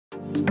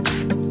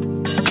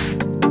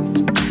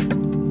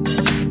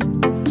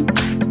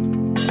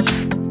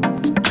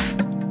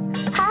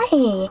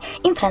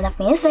In front of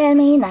me is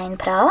Realme 9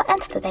 Pro,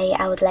 and today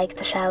I would like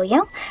to show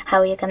you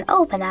how you can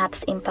open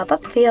apps in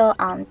pop-up view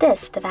on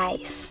this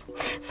device.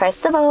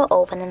 First of all,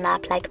 open an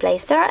app like Play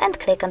Store and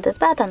click on this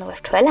button with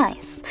 3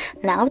 lines.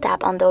 Now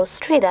tap on those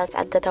 3 dots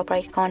at the top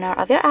right corner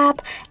of your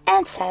app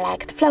and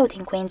select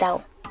Floating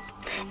Window.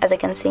 As you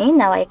can see,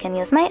 now I can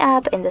use my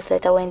app in this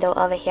little window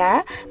over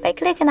here by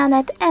clicking on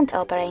it and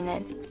operating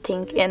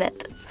in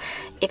it.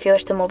 If you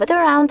wish to move it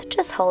around,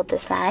 just hold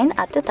this line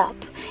at the top.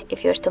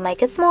 If you wish to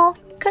make it small,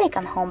 click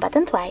on Home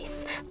button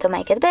twice. To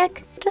make it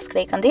big, just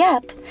click on the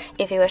app.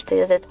 If you wish to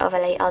use it to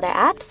overlay other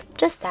apps,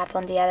 just tap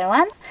on the other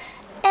one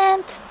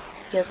and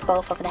use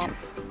both of them.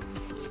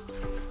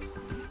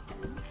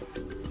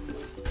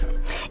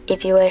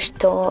 If you wish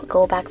to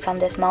go back from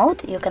this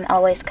mode, you can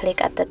always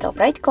click at the top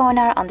right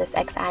corner on this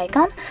X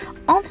icon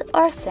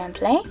or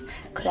simply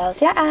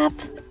close your app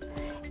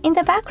in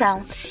the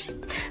background.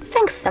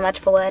 Thanks so much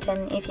for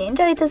watching. If you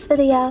enjoyed this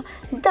video,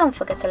 don't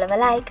forget to leave a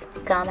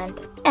like, comment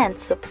and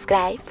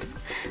subscribe.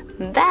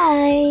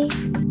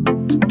 Bye!